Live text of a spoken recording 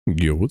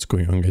Yo, what's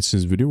going on, guys? In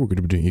this video, we're going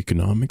to be doing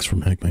economics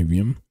from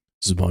HackMyVm.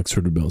 This is box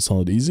sort of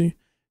solid easy.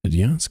 And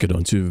yeah, let's get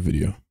on to the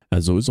video.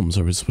 As always, I'm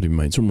sorry for splitting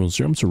my terminals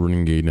here. I'm still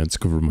running a net to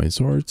cover my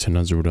source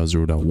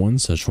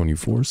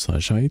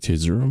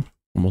 10.0.0.1/24/i/0.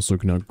 I'm also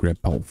going to grep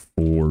out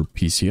for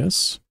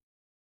PCS.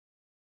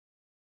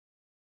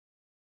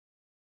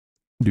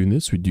 Doing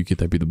this, we do get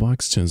that be the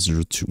box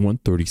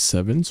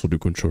 10.0.2.137. So do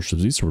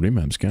Control-Shift-Z, so we're doing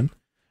map scan.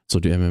 So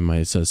do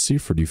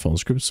MMISSC for default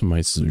scripts, so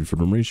MISSC for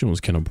duration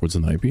was count on ports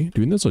on the IP.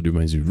 Doing this, I'll do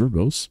my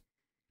verbose.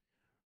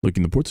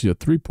 Looking at the ports, you have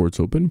 3 ports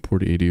open.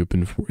 Port 80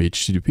 open for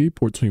HTTP,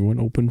 port 21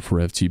 open for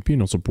FTP,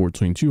 and also port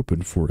 22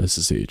 open for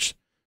SSH.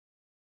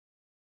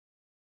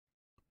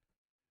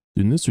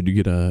 Doing this, we do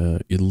get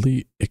a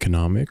elite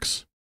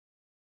economics.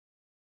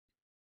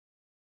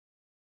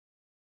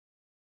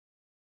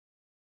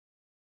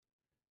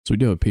 So we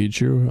do have a page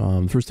here.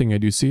 The first thing I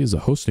do see is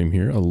a host name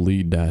here,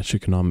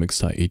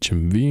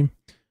 elite-economics.hmv.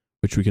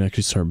 which we can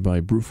actually start by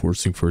brute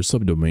forcing for a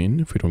subdomain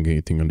if we don't get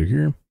anything under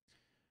here.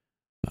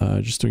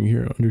 Just doing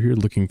here under here,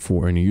 looking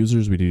for any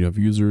users. We do have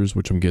users,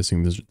 which I'm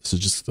guessing this is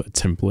just a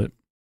template.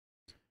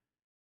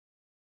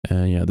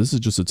 And yeah, this is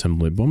just a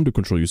template, but I'm going to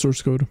control use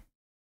source code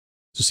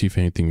to see if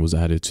anything was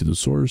added to the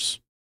source.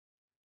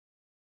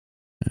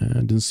 And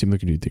it doesn't seem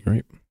like anything,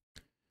 right?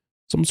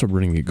 So I'm going to start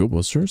running a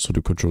GoBuster, so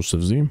do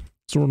Control-Shift-Z.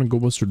 So we're going to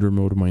GoBuster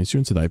remote -u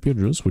into the IP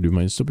address. We'll do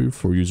 -w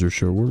for user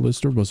share word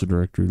list or buster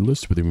directory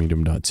list with a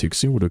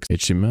medium.txt. We'll do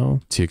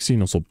HTML, TXT,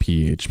 and also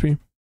PHP.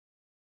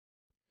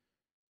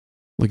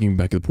 Looking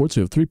back at the ports,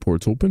 we have 3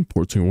 ports open.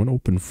 Port 21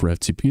 open for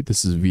FTP.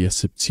 This is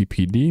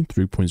VSTPD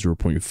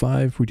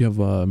 3.0.5. We do have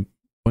a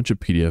bunch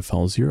of PDF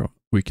files here.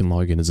 We can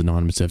log in as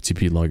anonymous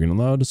FTP login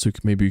allowed. So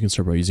maybe you can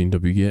start by using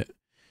wget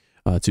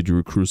to do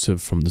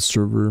recursive from the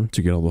server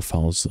to get all the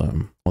files,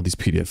 all these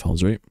PDF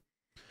files, right?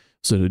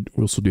 So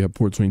we also do have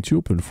port 22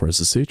 open for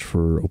SSH,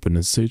 for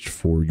OpenSSH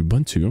for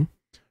Ubuntu.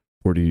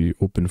 Port 80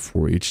 open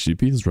for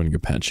HTTP. This is running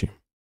Apache.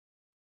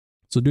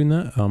 So doing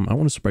that, I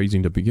want to start by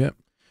using wget.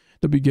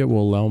 Wget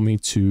will allow me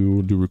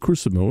to do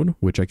recursive mode,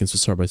 which I can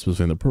start by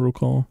specifying the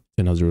protocol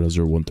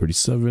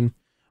 10.0.0.137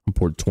 on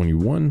port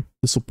 21.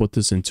 This will put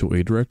this into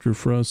a directory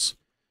for us,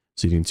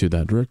 seeding into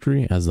that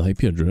directory as the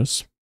IP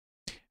address.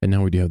 And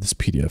now we do have this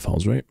PDF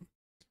files, right?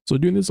 So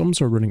doing this, I'm going to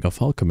start running a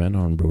file command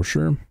on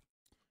brochure.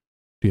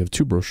 We have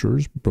 2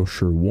 brochures,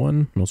 brochure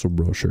 1 and also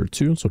brochure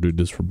 2. So I'll do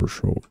this for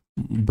brochure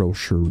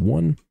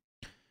 1.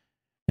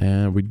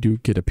 And we do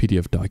get a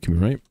PDF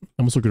document, right?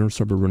 I'm also going to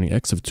start by running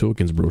exif2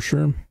 against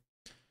brochure.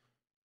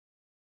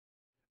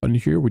 And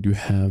here we do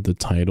have the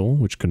title,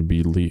 which can be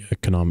Elite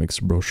Economics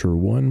Brochure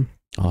 1,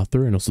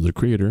 author, and also the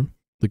creator.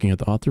 Looking at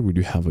the author, we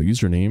do have a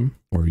username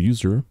or a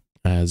user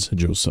as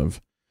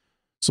Joseph.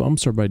 So I'm going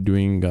to start by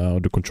doing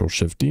the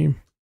Control-Shift-D. I'm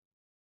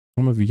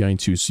going to VI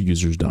into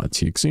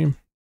users.txt.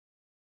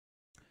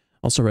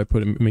 I'll start by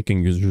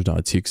making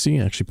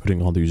users.txt, actually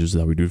putting all the users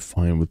that we do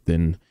find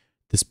within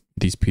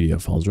these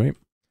PDF files, right?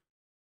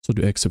 So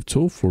do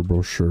exif2 for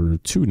brochure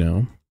 2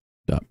 now,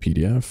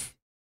 .pdf.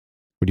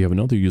 We do have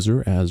another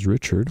user as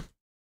Richard.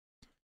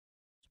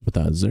 Put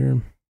that as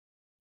there.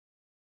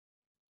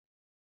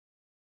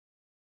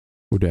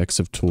 We'll do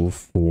exif2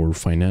 for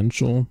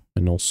financial,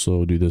 and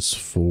also do this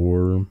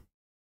for,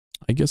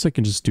 I guess I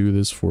can just do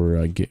this for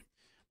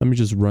let me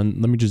just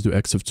do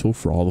exif2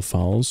 for all the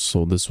files.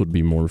 So this would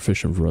be more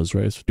efficient for us,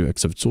 right? So do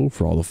exif2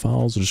 for all the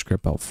files. I'll just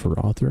grep out for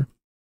author.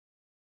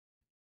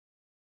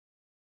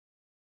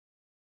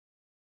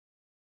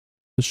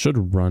 This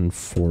should run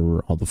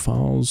for all the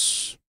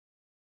files.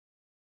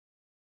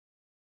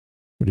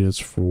 It is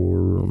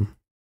for,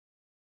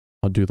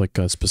 I'll do like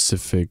a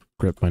specific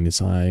grep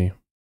 -i.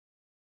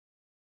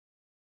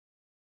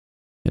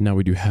 And now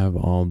we do have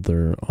all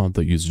the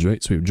users,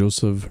 right? So we have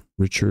Joseph,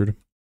 Richard,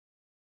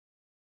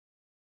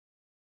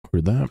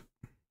 for that.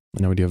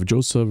 And now we do have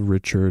Joseph,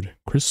 Richard,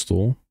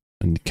 Crystal,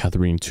 and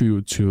Catherine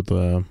too.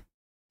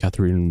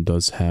 Catherine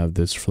does have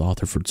this for the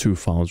author for 2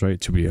 files, right?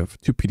 2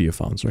 PDF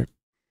files, right?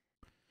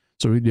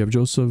 So we do have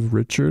Joseph,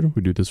 Richard.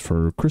 We do this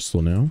for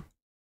Crystal now,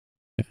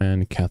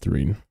 and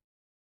Catherine.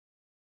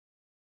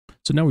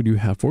 So now we do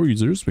have 4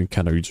 users. We can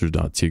count our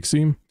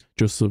users.txt,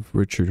 Joseph,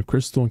 Richard,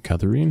 Crystal, and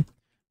Catherine.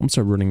 I'm going to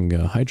start running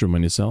hydro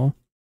 -l.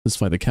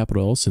 Specify the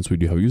capital L since we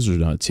do have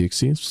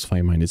users.txt.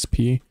 Specify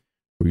 -p.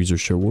 For user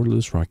share word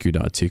list,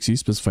 rockq.txt,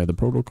 specify the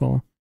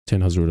protocol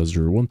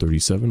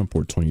 10.0.0.137 on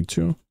port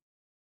 22.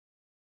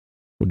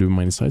 We'll do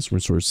 -i to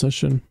restore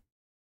session.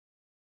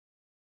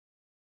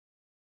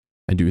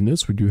 And doing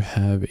this, we do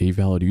have a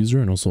valid user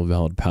and also a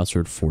valid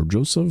password for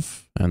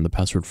Joseph and the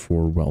password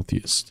for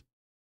wealthiest.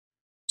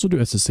 So do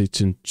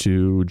SSH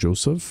into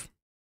Joseph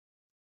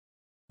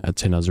at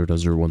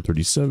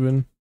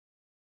 10.0.0.137.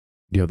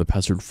 You have the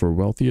password for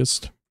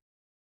wealthiest.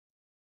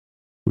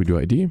 We do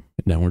ID,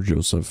 and now we're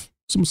Joseph.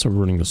 So I'm going to start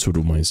running a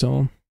sudo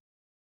myself.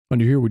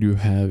 Under here, we do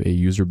have a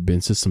user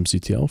bin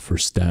systemctl for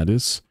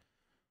status.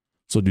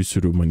 So do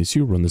sudo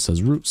 -u, run this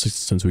as root,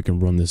 since we can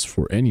run this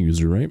for any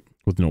user, right?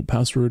 With no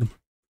password.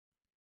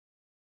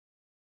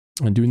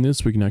 And doing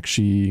this, we can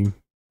actually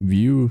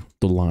view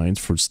the lines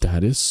for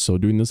status. So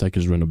doing this, I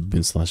can just run a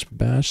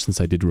bin/bash since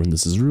I did run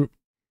this as root.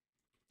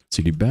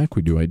 cd back,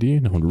 we do ID,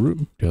 now on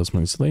root, do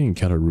house-slay, and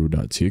cat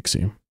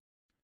root.txt.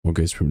 Well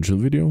guys, if you enjoyed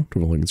the video, don't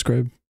forget to like and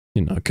subscribe,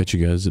 and I'll catch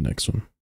you guys in the next one.